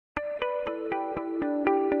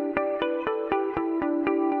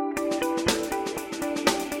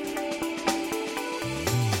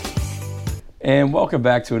And welcome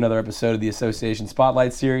back to another episode of the Association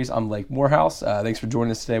Spotlight Series. I'm Lake Morehouse. Thanks for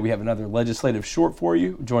joining us today. We have another legislative short for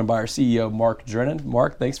you, joined by our CEO, Mark Drennan.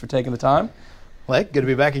 Mark, thanks for taking the time. Lake, good to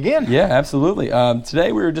be back again. Yeah, absolutely.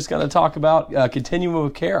 Today we were just going to talk about Continuum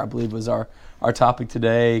of Care, I believe was our topic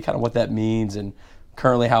today, kind of what that means and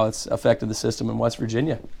currently how it's affected the system in West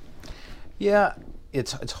Virginia. Yeah,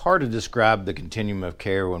 it's hard to describe the continuum of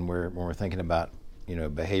care when we're thinking about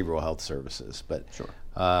behavioral health services, but sure.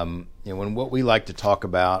 When what we like to talk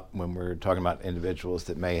about when we're talking about individuals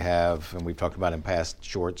that may have, and we've talked about in past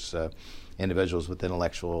shorts, individuals with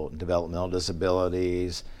intellectual and developmental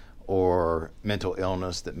disabilities or mental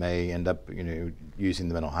illness that may end up using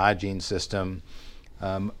the mental hygiene system.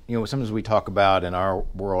 Sometimes we talk about in our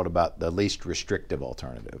world about the least restrictive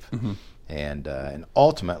alternative. Mm-hmm. And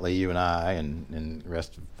ultimately, you and I and the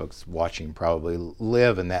rest of folks watching probably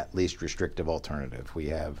live in that least restrictive alternative. We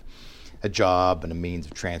have a job and a means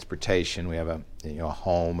of transportation. We have a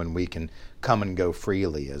home, and we can come and go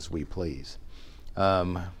freely as we please.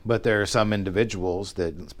 But there are some individuals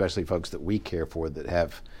that, especially folks that we care for, that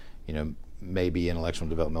have, maybe intellectual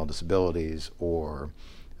and developmental disabilities or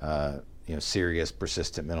serious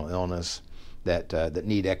persistent mental illness that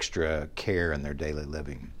need extra care in their daily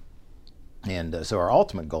living. And so our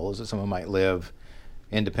ultimate goal is that someone might live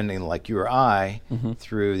independently like you or I, mm-hmm.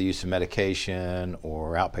 through the use of medication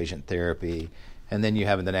or outpatient therapy. And then you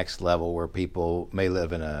have the next level where people may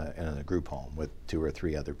live in a group home with 2 or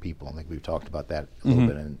 3 other people. I think we've talked about that a little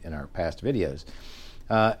mm-hmm. bit in our past videos.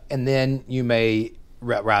 And then you may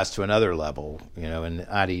rise to another level. In the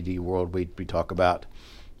IDD world, we talk about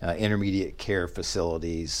intermediate care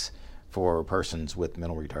facilities for persons with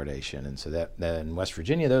mental retardation. And so that in West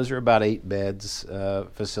Virginia, those are about 8 beds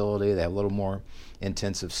facility. They have a little more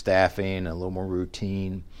intensive staffing, a little more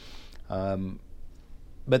routine.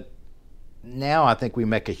 But now I think we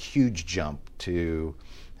make a huge jump to,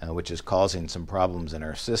 which is causing some problems in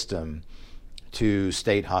our system, to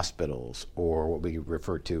state hospitals, or what we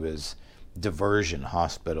refer to as diversion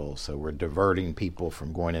hospitals. So we're diverting people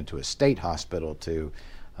from going into a state hospital to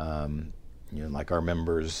like our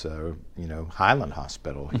members, Highland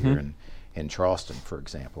Hospital here mm-hmm. in Charleston, for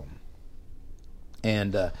example.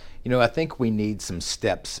 And, I think we need some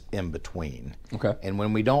steps in between. Okay. And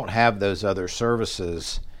when we don't have those other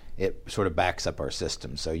services, it sort of backs up our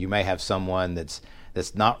system. So you may have someone that's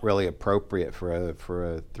not really appropriate for a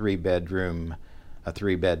 3-bedroom, a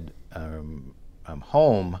 3-bed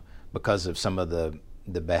home because of some of the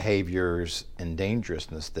behaviors and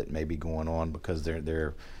dangerousness that may be going on because they're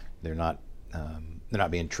not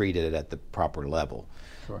being treated at the proper level.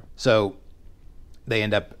 Sure. So they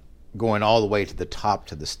end up going all the way to the top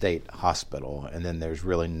to the state hospital, and then there's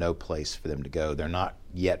really no place for them to go. They're not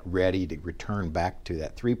yet ready to return back to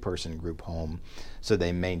that 3-person group home, so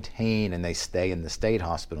they maintain and they stay in the state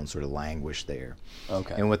hospital and sort of languish there.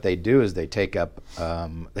 Okay. And what they do is they take up a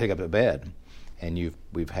bed, and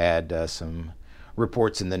we've had some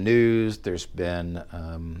reports in the news. There's been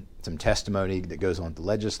some testimony that goes on at the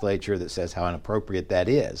legislature that says how inappropriate that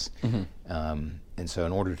is. Mm-hmm. And so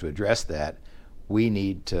in order to address that, we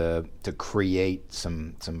need to create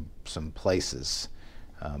some places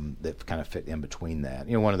that kind of fit in between that.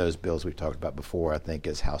 One of those bills we've talked about before, I think,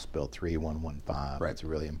 is House Bill 3115. Right. It's a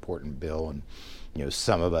really important bill, and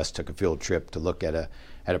some of us took a field trip to look at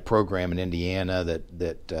a program in Indiana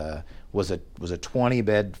that was a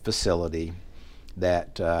 20-bed facility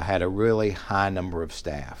that had a really high number of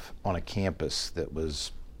staff on a campus that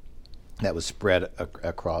was spread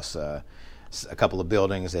across a couple of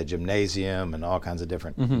buildings, a gymnasium, and all kinds of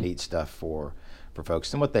different mm-hmm. neat stuff for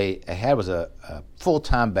folks. And what they had was a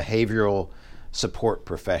full-time behavioral support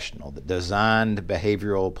professional that designed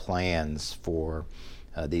behavioral plans for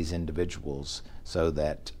these individuals, so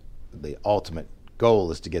that the ultimate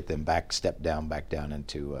goal is to get them back down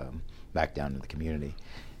into the community.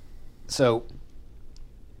 So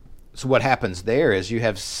what happens there is you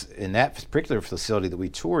have, in that particular facility that we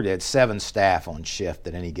toured, you had 7 staff on shift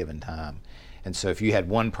at any given time. And so if you had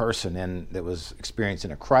one person that was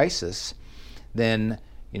experiencing a crisis, then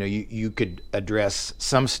you could address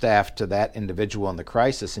some staff to that individual in the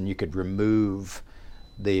crisis, and you could remove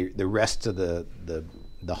the rest of the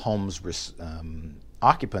home's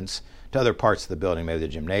occupants to other parts of the building, maybe the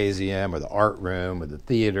gymnasium or the art room or the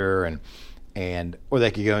theater, or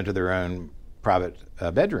they could go into their own private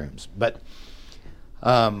bedrooms. But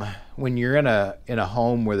when you're in a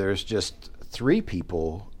home where there's just 3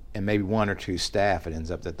 people and maybe 1 or 2 staff, it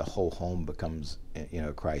ends up that the whole home becomes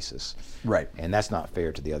a crisis. Right. And that's not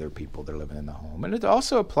fair to the other people that are living in the home. And it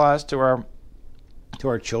also applies to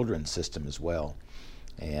our children's system as well.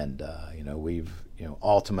 And we've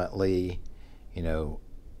ultimately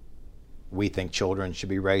we think children should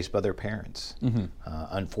be raised by their parents.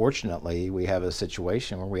 Unfortunately, we have a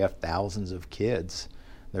situation where we have thousands of kids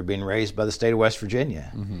that are being raised by the state of West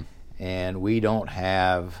Virginia. And we don't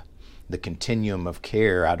have the continuum of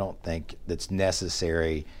care, I don't think, that's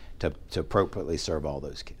necessary to appropriately serve all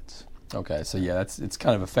those kids. Okay, so yeah, it's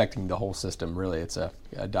kind of affecting the whole system, really. It's a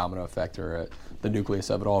domino effect, or the nucleus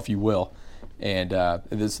of it all, if you will. And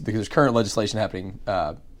there's current legislation happening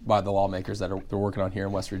by the lawmakers that they're working on here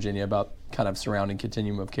in West Virginia about kind of surrounding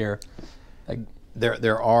continuum of care.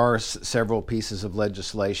 There are several pieces of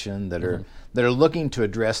legislation that are looking to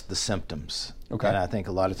address the symptoms. Okay. And I think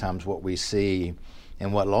a lot of times what we see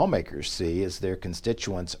and what lawmakers see is their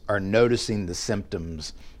constituents are noticing the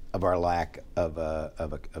symptoms of our lack of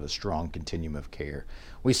a strong continuum of care.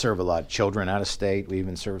 We serve a lot of children out of state. We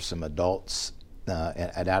even serve some adults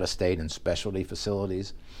at out of state and specialty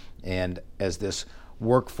facilities. And as this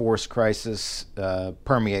workforce crisis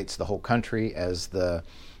permeates the whole country, as the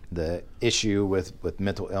issue with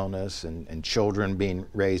mental illness and children being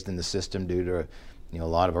raised in the system due to a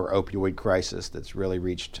lot of our opioid crisis that's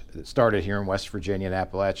really it started here in West Virginia and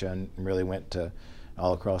Appalachia and really went to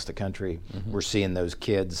all across the country. We're seeing those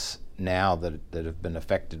kids now that have been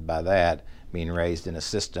affected by that being raised in a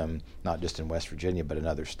system, not just in West Virginia but in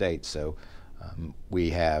other states. So we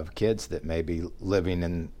have kids that may be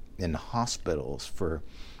living in hospitals for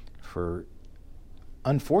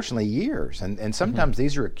unfortunately years, and sometimes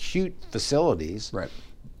these are acute facilities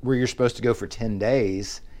where you're supposed to go for 10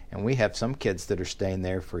 days, and we have some kids that are staying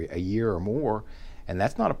there for a year or more, and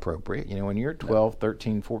that's not appropriate. When you're 12,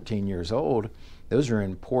 13, 14 years old, those are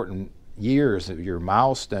important years of your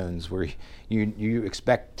milestones where you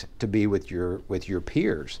expect to be with your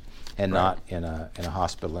peers and not in a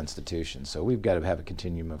hospital institution. So we've got to have a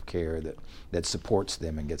continuum of care that supports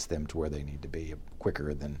them and gets them to where they need to be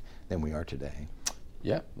quicker than we are today.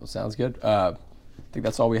 Yeah, well, sounds good. I think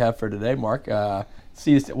that's all we have for today, Mark.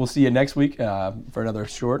 We'll see you next week for another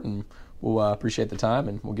short, and we'll appreciate the time,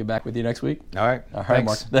 and we'll get back with you next week. All right. Thanks.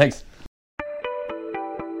 Mark. Thanks.